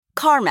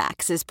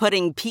CarMax is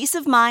putting peace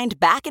of mind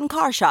back in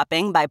car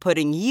shopping by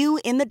putting you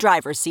in the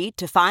driver's seat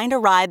to find a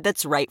ride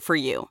that's right for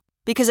you.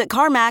 Because at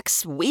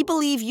CarMax, we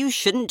believe you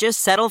shouldn't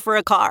just settle for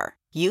a car.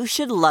 You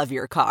should love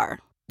your car.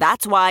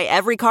 That's why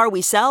every car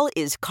we sell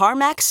is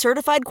CarMax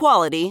certified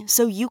quality,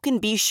 so you can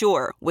be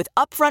sure with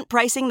upfront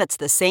pricing that's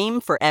the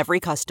same for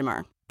every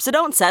customer. So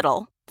don't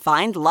settle.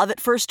 Find love at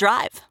first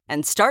drive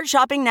and start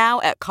shopping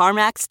now at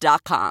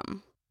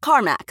CarMax.com.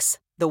 CarMax,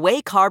 the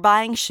way car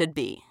buying should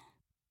be.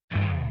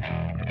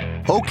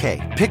 Okay,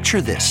 picture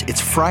this.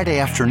 It's Friday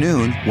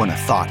afternoon when a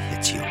thought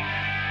hits you.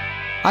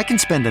 I can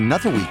spend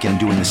another weekend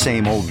doing the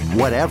same old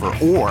whatever,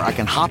 or I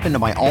can hop into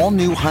my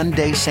all-new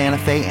Hyundai Santa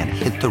Fe and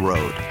hit the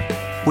road.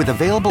 With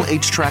available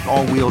H-Track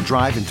all-wheel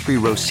drive and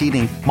 3-row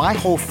seating, my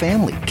whole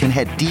family can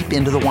head deep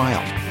into the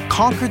wild.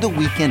 Conquer the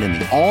weekend in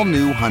the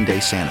all-new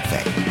Hyundai Santa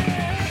Fe.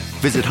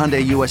 Visit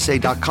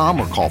HyundaiUSA.com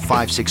or call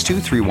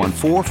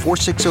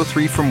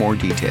 562-314-4603 for more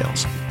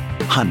details.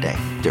 Hyundai,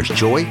 there's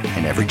joy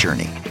in every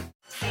journey.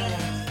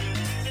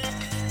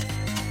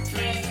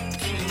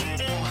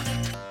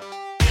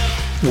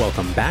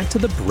 Welcome back to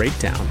The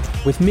Breakdown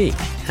with me,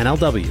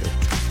 NLW.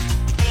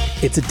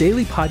 It's a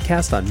daily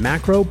podcast on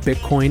macro,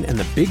 Bitcoin, and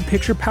the big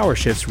picture power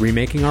shifts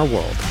remaking our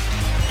world.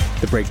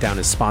 The Breakdown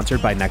is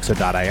sponsored by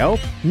Nexo.io,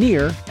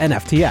 Near, and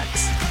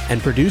FTX, and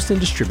produced and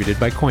distributed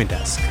by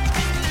CoinDesk.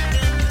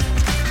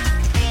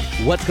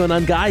 What's going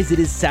on, guys? It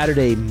is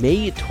Saturday,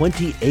 May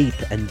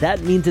 28th, and that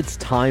means it's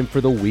time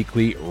for the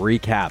weekly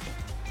recap.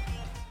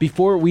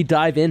 Before we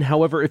dive in,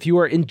 however, if you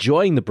are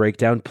enjoying The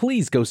Breakdown,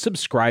 please go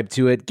subscribe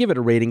to it, give it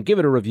a rating, give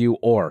it a review,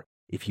 or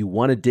if you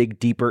want to dig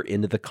deeper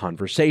into the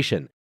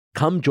conversation,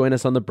 come join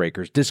us on the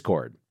Breakers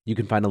Discord. You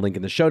can find a link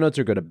in the show notes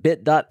or go to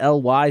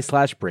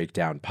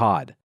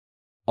bit.ly/breakdownpod.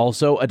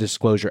 Also, a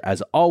disclosure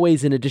as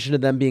always, in addition to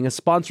them being a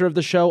sponsor of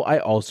the show, I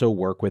also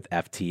work with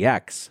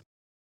FTX.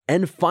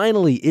 And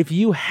finally, if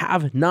you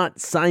have not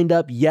signed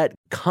up yet,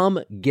 come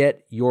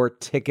get your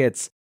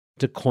tickets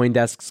to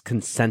CoinDesk's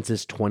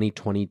Consensus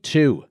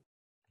 2022.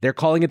 They're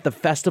calling it the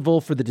Festival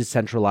for the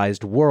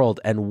Decentralized World,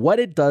 and what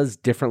it does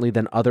differently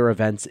than other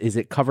events is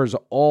it covers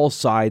all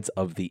sides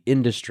of the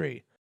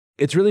industry.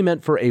 It's really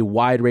meant for a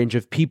wide range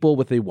of people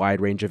with a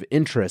wide range of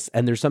interests,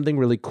 and there's something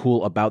really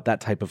cool about that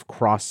type of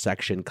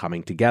cross-section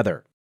coming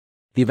together.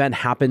 The event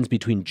happens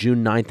between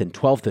June 9th and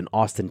 12th in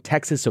Austin,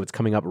 Texas, so it's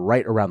coming up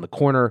right around the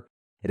corner.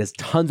 It has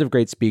tons of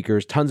great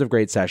speakers, tons of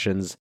great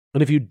sessions,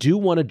 and if you do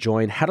want to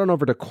join, head on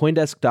over to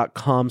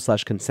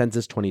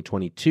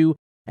coindesk.com/consensus2022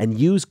 and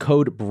use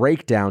code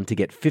BREAKDOWN to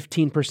get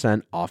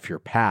 15% off your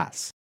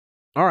pass.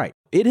 All right.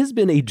 It has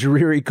been a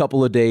dreary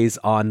couple of days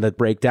on The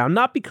Breakdown,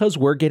 not because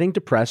we're getting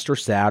depressed or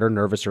sad or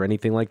nervous or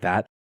anything like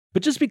that,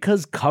 but just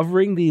because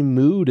covering the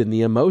mood and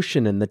the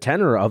emotion and the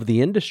tenor of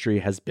the industry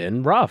has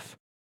been rough.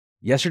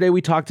 Yesterday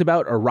we talked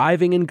about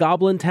arriving in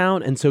Goblin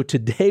Town, and so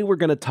today we're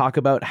going to talk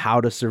about how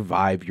to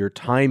survive your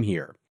time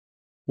here.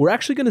 We're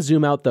actually going to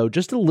zoom out, though,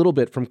 just a little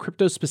bit from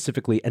crypto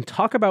specifically and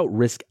talk about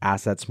risk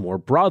assets more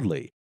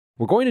broadly.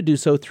 We're going to do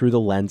so through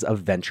the lens of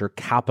venture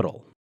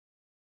capital.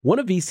 One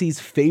of VC's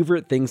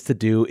favorite things to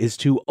do is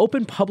to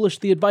open publish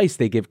the advice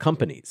they give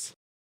companies.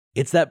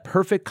 It's that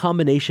perfect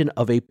combination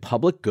of a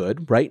public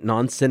good, right?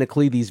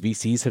 Non-cynically, these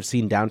VCs have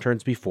seen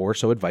downturns before,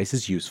 so advice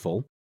is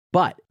useful,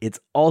 but it's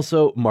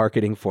also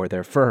marketing for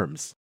their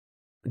firms.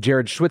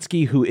 Jared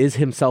Schwitzky, who is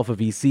himself a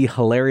VC,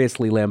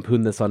 hilariously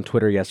lampooned this on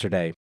Twitter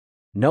yesterday.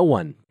 No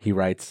one, he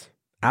writes,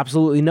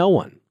 absolutely no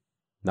one,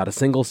 not a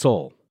single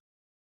soul.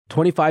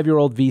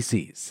 25-year-old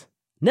VCs.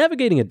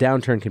 Navigating a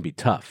downturn can be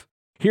tough.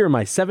 Here are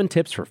my 7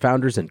 tips for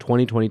founders in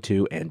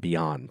 2022 and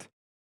beyond.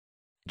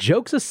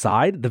 Jokes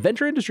aside, the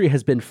venture industry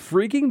has been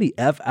freaking the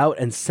F out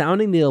and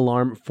sounding the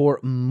alarm for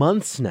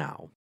months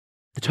now.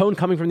 The tone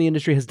coming from the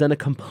industry has done a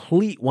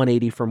complete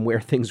 180 from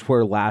where things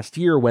were last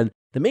year when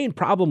the main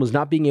problem was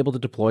not being able to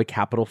deploy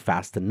capital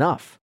fast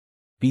enough.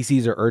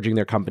 VCs are urging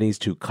their companies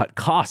to cut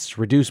costs,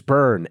 reduce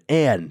burn,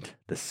 and,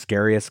 the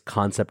scariest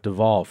concept of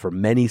all for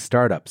many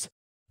startups,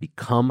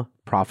 become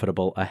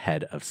profitable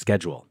ahead of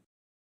schedule.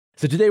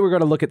 So today we're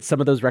going to look at some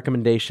of those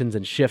recommendations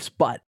and shifts,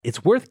 but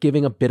it's worth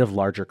giving a bit of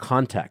larger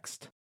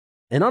context.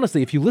 And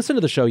honestly, if you listened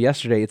to the show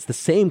yesterday, it's the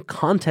same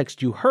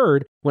context you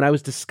heard when I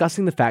was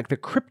discussing the fact that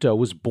crypto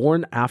was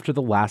born after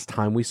the last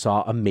time we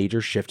saw a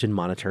major shift in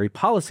monetary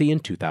policy in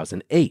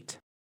 2008.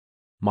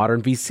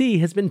 Modern VC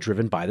has been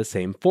driven by the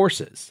same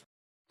forces.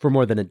 For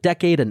more than a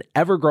decade, an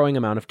ever-growing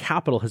amount of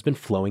capital has been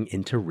flowing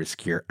into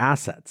riskier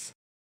assets.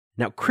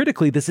 Now,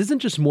 critically, this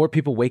isn't just more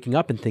people waking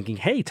up and thinking,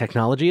 hey,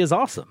 technology is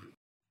awesome.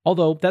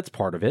 Although that's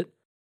part of it.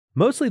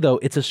 Mostly, though,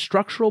 it's a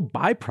structural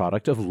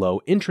byproduct of low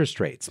interest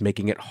rates,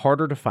 making it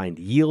harder to find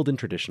yield in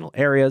traditional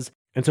areas,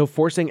 and so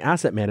forcing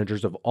asset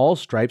managers of all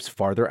stripes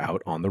farther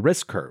out on the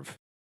risk curve.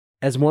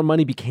 As more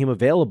money became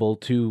available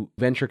to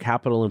venture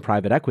capital and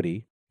private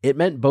equity, it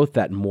meant both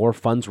that more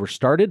funds were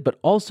started, but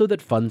also that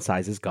fund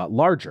sizes got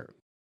larger.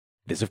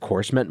 This, of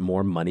course, meant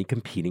more money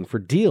competing for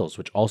deals,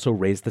 which also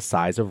raised the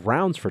size of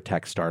rounds for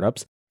tech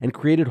startups and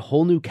created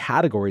whole new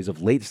categories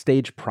of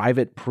late-stage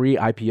private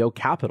pre-IPO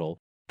capital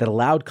that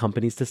allowed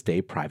companies to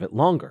stay private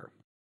longer.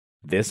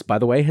 This, by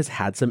the way, has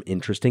had some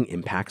interesting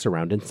impacts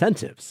around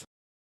incentives.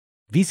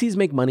 VCs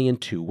make money in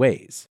two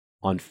ways,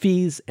 on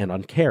fees and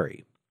on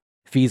carry.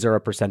 Fees are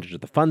a percentage of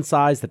the fund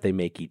size that they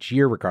make each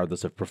year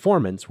regardless of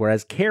performance,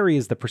 whereas carry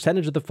is the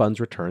percentage of the fund's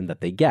return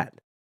that they get.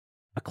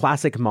 A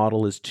classic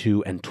model is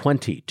 2 and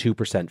 20,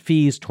 2%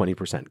 fees,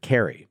 20%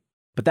 carry.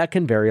 But that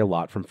can vary a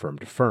lot from firm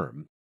to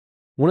firm.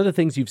 One of the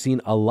things you've seen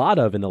a lot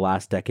of in the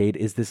last decade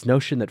is this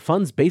notion that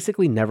funds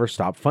basically never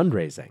stop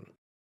fundraising.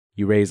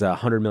 You raise a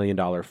 $100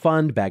 million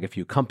fund, bag a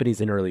few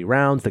companies in early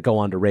rounds that go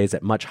on to raise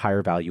at much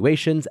higher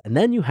valuations, and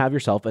then you have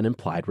yourself an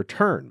implied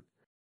return.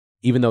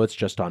 Even though it's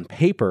just on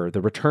paper,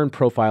 the return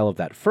profile of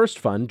that first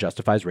fund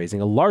justifies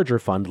raising a larger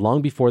fund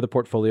long before the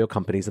portfolio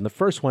companies in the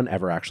first one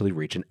ever actually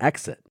reach an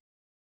exit.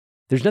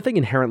 There's nothing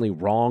inherently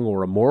wrong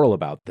or immoral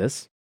about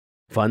this.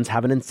 Funds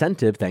have an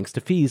incentive, thanks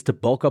to fees, to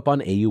bulk up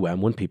on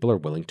AUM when people are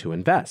willing to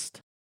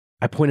invest.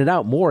 I point it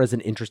out more as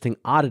an interesting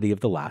oddity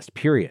of the last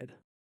period.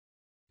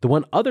 The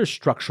one other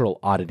structural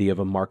oddity of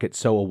a market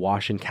so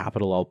awash in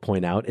capital I'll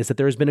point out is that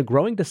there has been a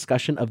growing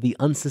discussion of the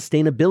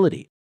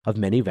unsustainability of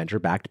many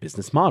venture-backed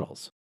business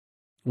models.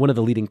 One of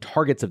the leading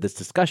targets of this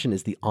discussion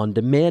is the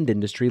on-demand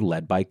industry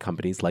led by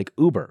companies like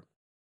Uber.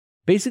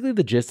 Basically,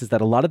 the gist is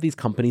that a lot of these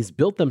companies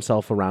built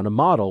themselves around a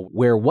model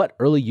where what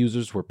early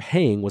users were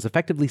paying was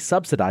effectively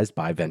subsidized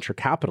by venture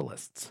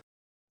capitalists.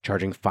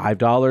 Charging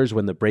 $5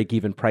 when the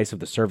break-even price of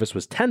the service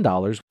was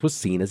 $10 was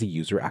seen as a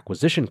user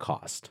acquisition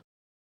cost.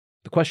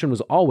 The question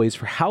was always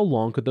for how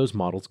long could those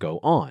models go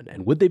on,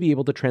 and would they be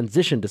able to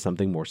transition to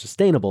something more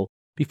sustainable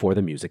before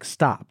the music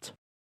stopped?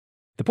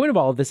 The point of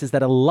all of this is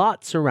that a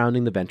lot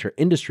surrounding the venture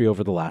industry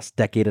over the last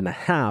decade and a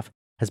half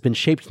has been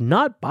shaped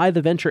not by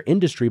the venture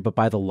industry but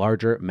by the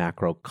larger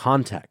macro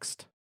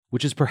context,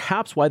 which is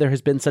perhaps why there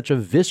has been such a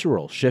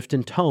visceral shift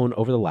in tone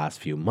over the last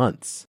few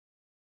months.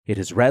 It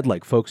has read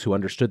like folks who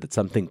understood that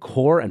something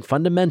core and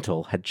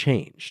fundamental had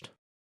changed.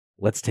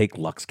 Let's take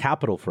Lux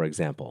Capital, for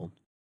example.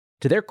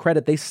 To their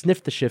credit, they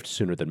sniffed the shift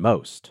sooner than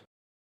most.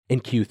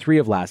 In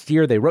Q3 of last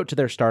year, they wrote to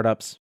their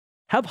startups,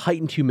 "Have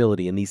heightened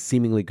humility in these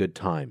seemingly good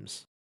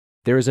times.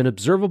 There is an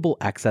observable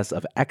excess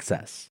of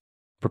excess.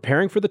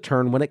 Preparing for the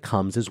turn when it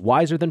comes is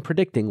wiser than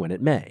predicting when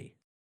it may.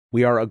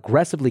 We are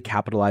aggressively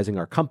capitalizing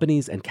our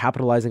companies and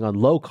capitalizing on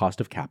low cost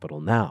of capital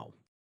now."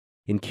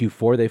 In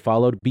Q4, they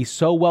followed, "Be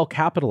so well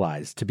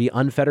capitalized to be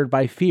unfettered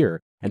by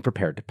fear and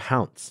prepared to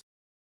pounce.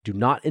 Do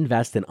not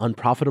invest in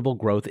unprofitable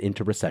growth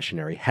into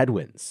recessionary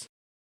headwinds."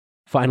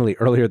 Finally,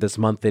 earlier this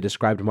month, they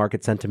described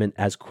market sentiment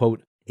as,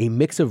 quote, "a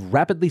mix of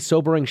rapidly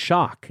sobering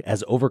shock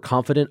as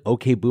overconfident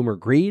OK boomer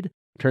greed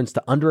turns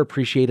to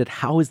underappreciated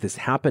how is this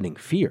happening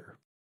fear.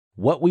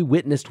 What we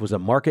witnessed was a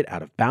market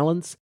out of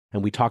balance,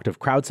 and we talked of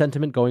crowd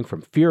sentiment going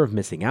from fear of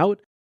missing out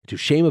to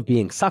shame of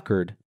being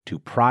suckered to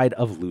pride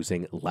of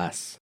losing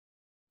less."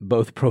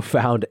 Both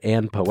profound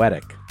and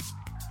poetic.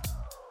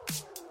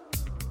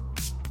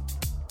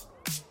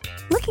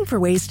 Looking for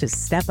ways to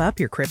step up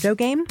your crypto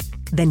game?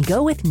 Then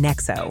go with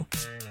Nexo.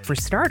 For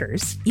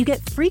starters, you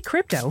get free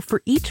crypto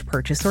for each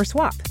purchase or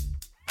swap.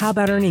 How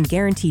about earning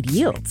guaranteed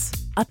yields?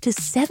 Up to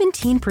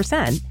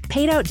 17%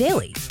 paid out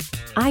daily.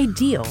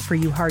 Ideal for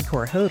you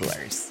hardcore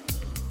hodlers.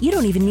 You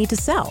don't even need to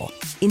sell.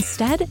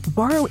 Instead,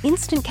 borrow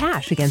instant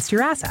cash against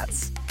your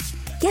assets.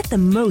 Get the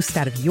most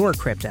out of your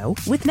crypto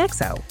with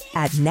Nexo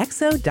at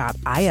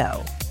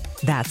nexo.io.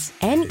 That's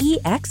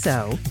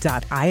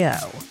nexo.io.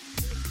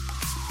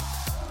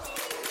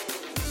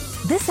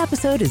 This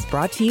episode is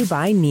brought to you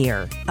by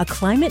Near, a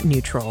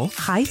climate-neutral,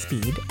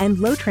 high-speed, and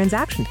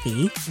low-transaction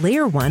fee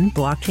Layer 1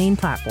 blockchain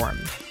platform.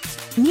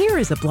 Near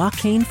is a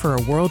blockchain for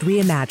a world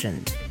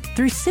reimagined.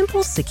 Through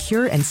simple,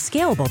 secure, and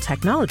scalable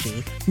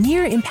technology,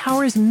 Near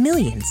empowers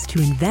millions to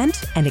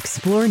invent and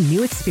explore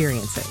new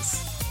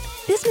experiences.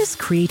 Business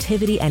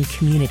creativity and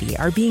community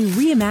are being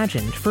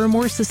reimagined for a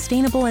more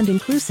sustainable and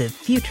inclusive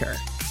future.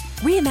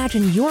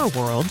 Reimagine your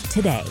world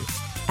today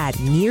at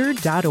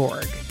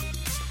near.org.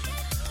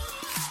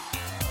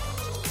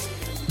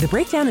 The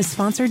Breakdown is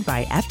sponsored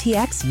by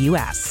FTX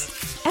US.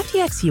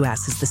 FTX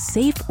US is the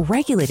safe,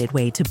 regulated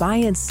way to buy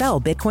and sell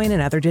Bitcoin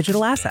and other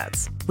digital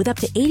assets, with up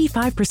to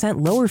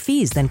 85% lower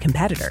fees than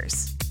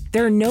competitors.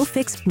 There are no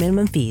fixed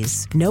minimum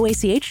fees, no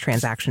ACH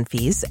transaction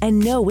fees, and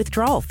no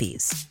withdrawal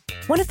fees.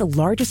 One of the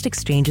largest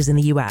exchanges in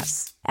the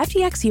US,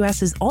 FTX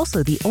US is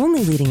also the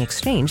only leading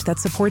exchange that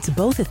supports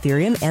both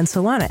Ethereum and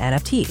Solana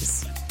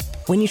NFTs.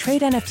 When you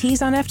trade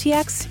NFTs on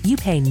FTX, you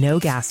pay no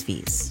gas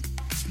fees.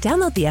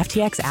 Download the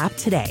FTX app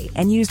today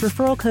and use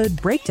referral code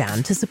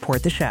BREAKDOWN to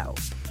support the show.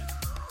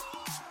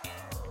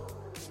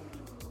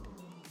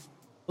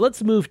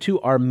 Let's move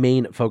to our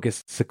main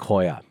focus,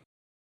 Sequoia.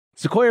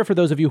 Sequoia, for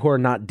those of you who are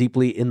not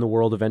deeply in the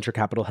world of venture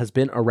capital, has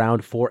been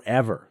around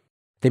forever.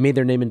 They made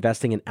their name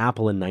investing in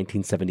Apple in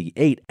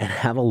 1978 and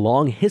have a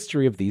long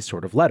history of these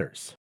sort of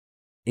letters.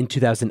 In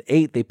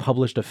 2008, they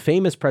published a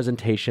famous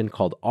presentation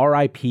called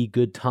RIP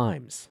Good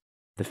Times.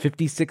 The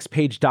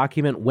 56-page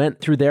document went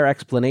through their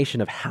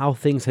explanation of how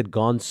things had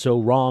gone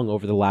so wrong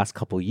over the last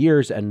couple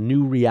years and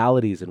new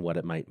realities and what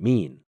it might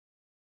mean.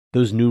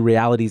 Those new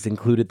realities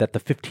included that the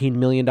 $15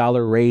 million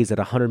raise at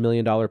a $100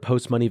 million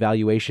post-money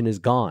valuation is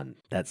gone,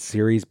 that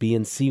Series B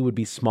and C would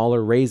be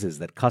smaller raises,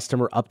 that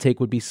customer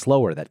uptake would be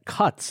slower, that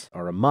cuts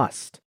are a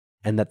must,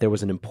 and that there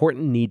was an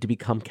important need to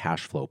become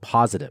cash flow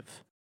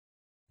positive.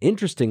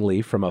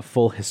 Interestingly, from a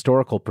full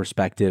historical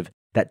perspective,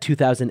 that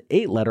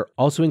 2008 letter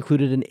also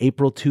included an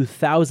April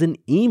 2000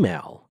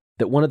 email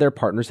that one of their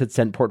partners had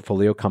sent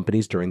portfolio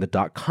companies during the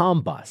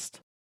dot-com bust.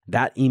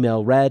 That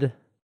email read,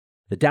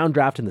 "The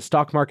downdraft in the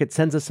stock market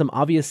sends us some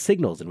obvious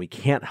signals and we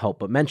can't help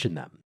but mention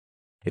them.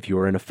 If you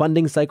are in a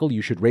funding cycle,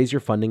 you should raise your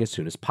funding as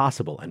soon as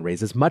possible and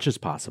raise as much as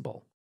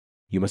possible.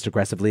 You must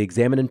aggressively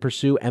examine and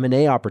pursue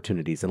M&A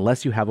opportunities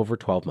unless you have over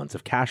 12 months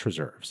of cash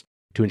reserves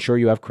to ensure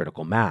you have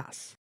critical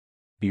mass.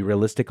 Be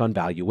realistic on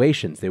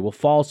valuations. They will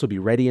fall, so be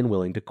ready and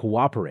willing to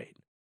cooperate.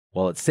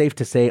 While it's safe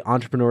to say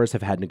entrepreneurs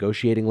have had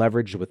negotiating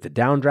leverage with the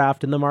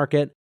downdraft in the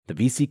market, the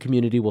VC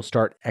community will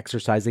start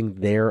exercising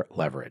their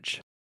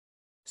leverage."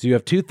 So you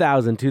have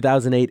 2000,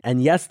 2008,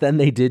 and yes, then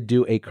they did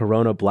do a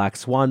Corona Black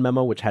Swan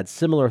memo, which had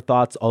similar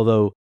thoughts,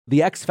 although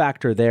the X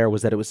factor there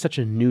was that it was such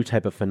a new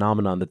type of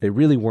phenomenon that they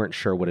really weren't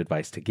sure what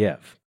advice to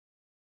give.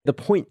 The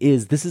point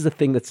is, this is a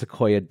thing that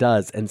Sequoia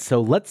does, and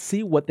so let's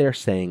see what they're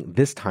saying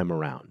this time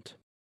around.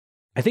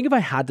 I think if I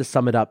had to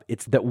sum it up,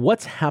 it's that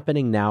what's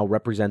happening now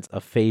represents a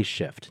phase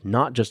shift,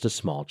 not just a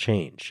small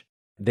change.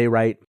 They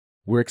write,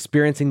 "We're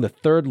experiencing the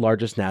third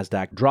largest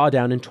NASDAQ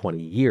drawdown in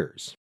 20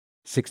 years.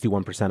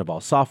 61% of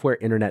all software,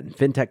 internet, and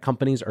fintech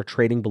companies are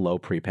trading below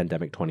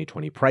pre-pandemic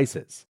 2020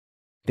 prices.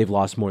 They've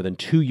lost more than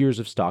 2 years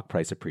of stock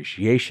price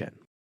appreciation.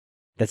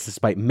 That's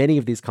despite many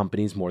of these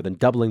companies more than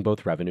doubling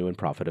both revenue and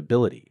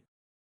profitability.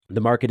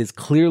 The market is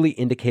clearly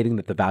indicating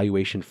that the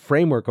valuation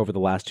framework over the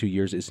last 2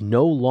 years is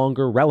no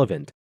longer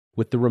relevant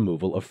with the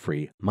removal of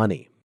free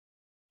money."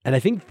 And I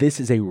think this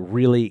is a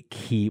really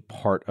key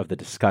part of the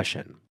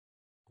discussion.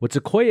 What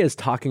Sequoia is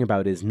talking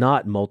about is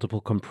not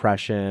multiple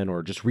compression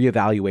or just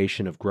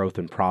reevaluation of growth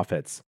and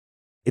profits.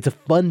 It's a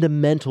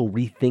fundamental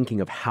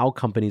rethinking of how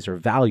companies are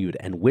valued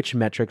and which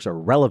metrics are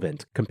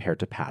relevant compared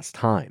to past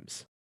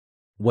times.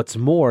 What's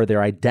more,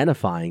 they're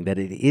identifying that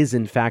it is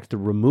in fact the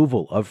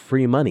removal of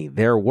free money,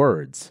 their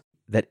words,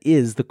 that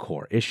is the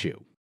core issue.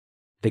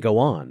 They go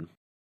on,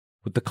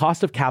 "With the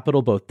cost of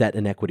capital, both debt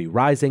and equity,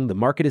 rising, the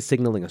market is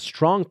signaling a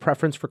strong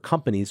preference for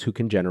companies who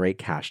can generate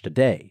cash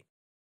today.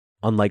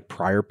 Unlike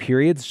prior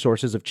periods,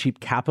 sources of cheap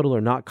capital are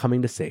not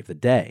coming to save the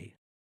day."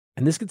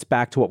 And this gets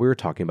back to what we were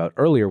talking about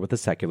earlier with the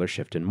secular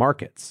shift in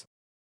markets.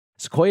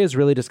 Sequoia is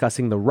really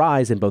discussing the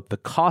rise in both the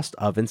cost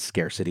of and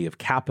scarcity of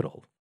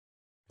capital.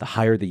 The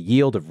higher the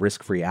yield of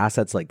risk-free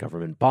assets like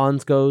government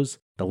bonds goes,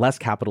 the less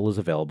capital is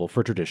available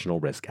for traditional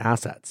risk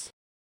assets.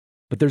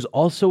 But there's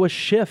also a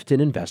shift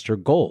in investor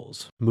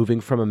goals, moving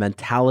from a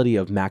mentality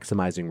of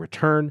maximizing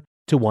return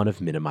to one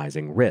of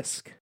minimizing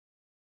risk.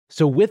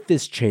 So with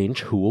this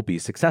change, who will be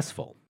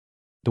successful?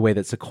 The way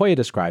that Sequoia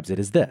describes it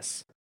is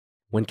this.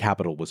 When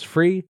capital was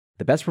free,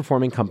 the best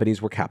performing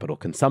companies were capital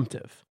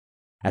consumptive.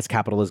 As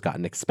capital has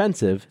gotten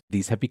expensive,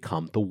 these have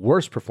become the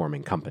worst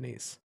performing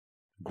companies.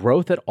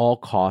 Growth at all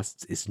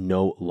costs is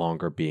no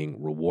longer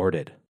being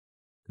rewarded.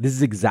 This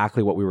is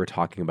exactly what we were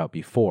talking about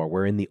before,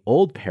 where in the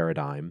old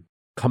paradigm,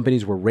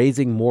 companies were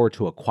raising more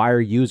to acquire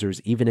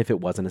users even if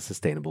it wasn't a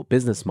sustainable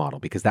business model,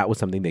 because that was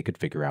something they could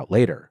figure out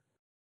later.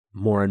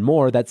 More and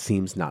more, that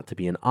seems not to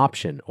be an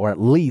option, or at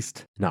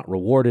least not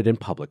rewarded in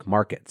public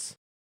markets.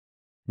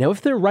 Now,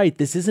 if they're right,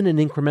 this isn't an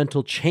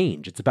incremental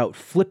change. It's about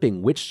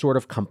flipping which sort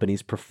of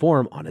companies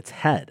perform on its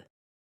head.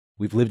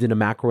 We've lived in a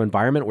macro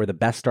environment where the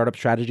best startup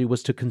strategy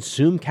was to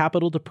consume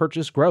capital to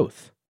purchase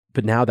growth.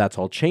 But now that's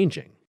all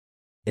changing.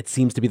 It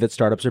seems to be that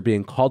startups are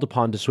being called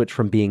upon to switch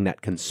from being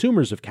net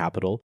consumers of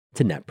capital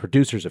to net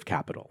producers of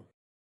capital.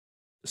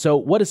 So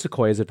what is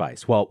Sequoia's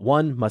advice? Well,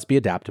 1, must be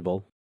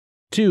adaptable.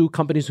 2,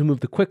 companies who move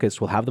the quickest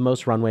will have the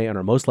most runway and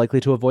are most likely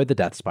to avoid the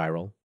death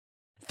spiral.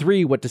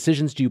 3, what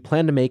decisions do you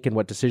plan to make and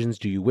what decisions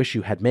do you wish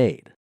you had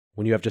made?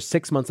 When you have just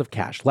 6 months of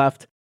cash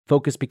left,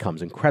 focus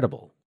becomes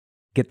incredible.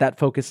 Get that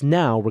focus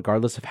now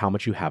regardless of how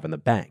much you have in the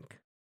bank.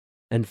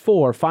 And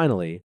 4,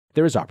 finally,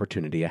 there is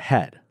opportunity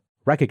ahead.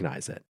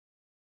 Recognize it.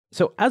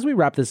 So as we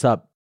wrap this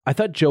up, I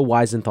thought Joe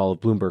Weisenthal of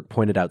Bloomberg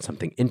pointed out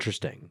something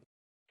interesting.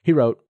 He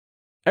wrote,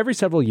 "Every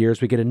several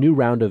years, we get a new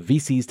round of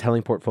VCs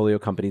telling portfolio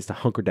companies to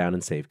hunker down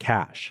and save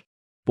cash.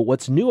 But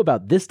what's new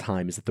about this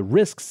time is that the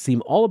risks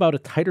seem all about a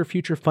tighter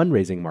future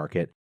fundraising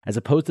market as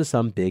opposed to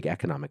some big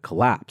economic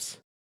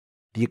collapse.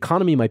 The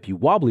economy might be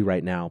wobbly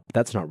right now, but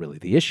that's not really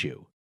the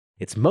issue.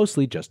 It's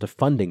mostly just a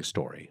funding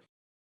story."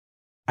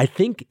 I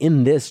think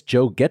in this,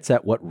 Joe gets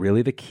at what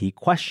really the key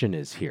question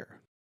is here.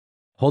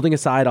 Holding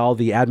aside all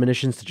the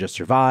admonitions to just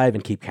survive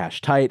and keep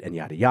cash tight and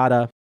yada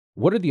yada,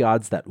 what are the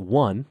odds that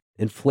 1,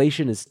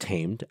 inflation is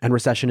tamed and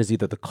recession is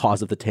either the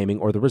cause of the taming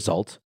or the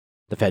result?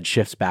 The Fed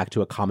shifts back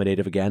to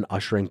accommodative again,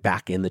 ushering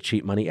back in the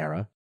cheap money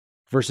era.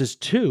 Versus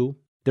 2,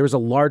 there is a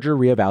larger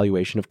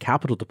reevaluation of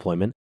capital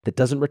deployment that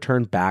doesn't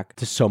return back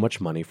to so much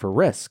money for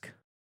risk.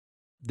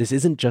 this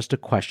isn't just a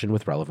question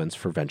with relevance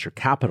for venture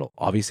capital.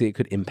 Obviously, it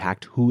could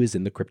impact who is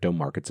in the crypto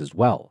markets as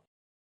well.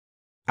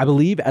 I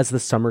believe as the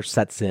summer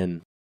sets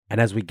in,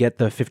 and as we get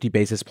the 50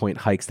 basis point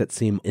hikes that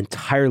seem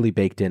entirely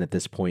baked in at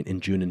this point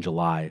in June and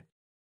July,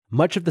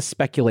 much of the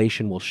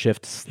speculation will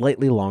shift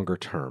slightly longer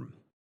term.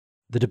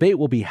 The debate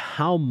will be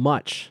how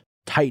much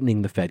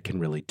tightening the Fed can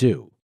really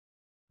do,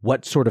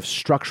 what sort of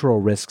structural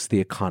risks the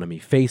economy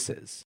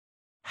faces,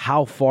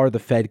 how far the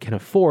Fed can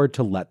afford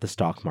to let the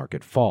stock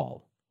market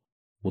fall.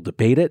 We'll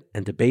debate it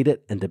and debate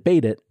it and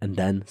debate it, and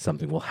then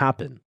something will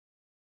happen.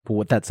 But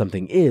what that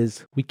something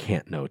is, we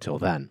can't know till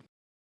then.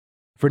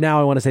 For now,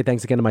 I want to say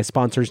thanks again to my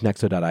sponsors,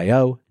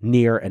 Nexo.io,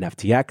 Near, and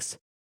FTX,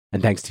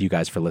 and thanks to you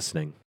guys for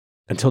listening.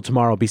 Until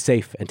tomorrow, be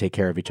safe and take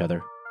care of each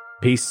other.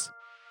 Peace.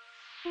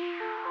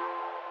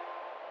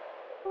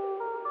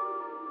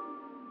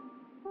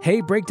 Hey,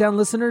 Breakdown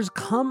listeners,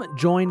 come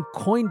join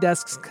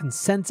CoinDesk's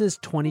Consensus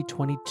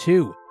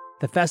 2022,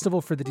 the festival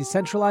for the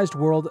decentralized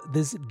world,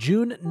 this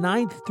June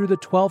 9th through the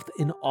 12th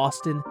in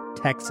Austin,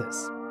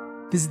 Texas.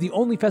 This is the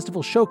only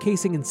festival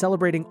showcasing and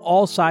celebrating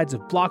all sides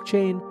of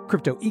blockchain,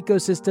 crypto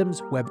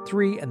ecosystems,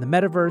 Web3, and the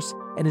metaverse,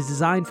 and is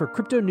designed for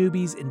crypto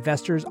newbies,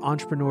 investors,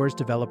 entrepreneurs,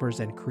 developers,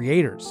 and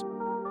creators.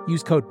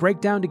 Use code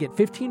BREAKDOWN to get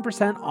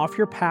 15% off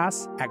your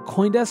pass at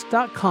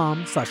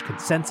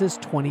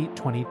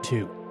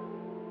CoinDesk.com/consensus2022.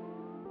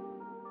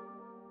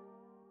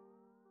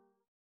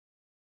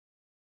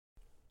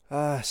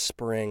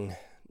 Spring.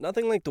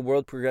 Nothing like the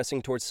world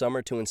progressing towards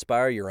summer to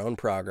inspire your own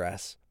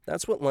progress.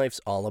 That's what life's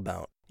all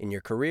about. In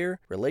your career,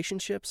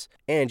 relationships,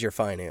 and your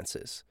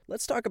finances.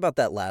 Let's talk about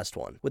that last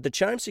one. With the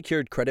Chime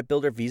Secured Credit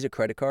Builder Visa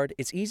Credit Card,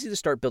 it's easy to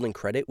start building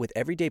credit with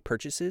everyday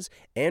purchases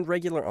and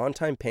regular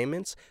on-time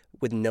payments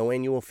with no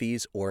annual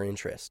fees or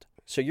interest.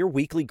 So your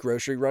weekly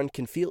grocery run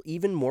can feel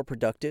even more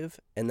productive,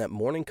 and that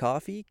morning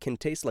coffee can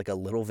taste like a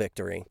little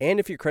victory.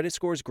 And if your credit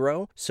scores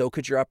grow, so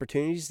could your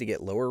opportunities to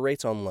get lower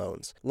rates on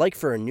loans. Like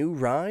for a new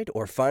ride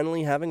or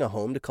finally having a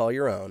home to call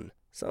your own.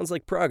 Sounds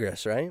like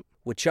progress, right?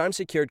 With Chime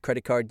Secured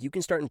Credit Card, you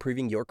can start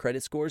improving your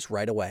credit scores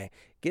right away.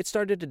 Get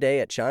started today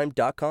at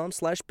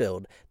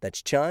chime.com/build.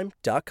 That's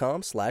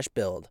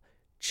chime.com/build.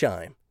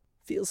 Chime.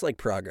 Feels like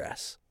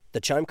progress. The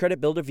Chime Credit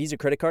Builder Visa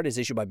Credit Card is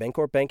issued by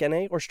Bancorp Bank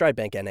N.A. or Stride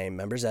Bank N.A.,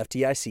 members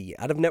FDIC.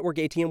 Out-of-network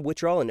ATM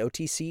withdrawal and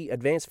OTC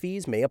advance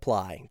fees may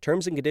apply.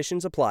 Terms and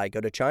conditions apply.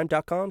 Go to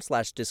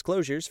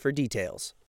chime.com/disclosures for details.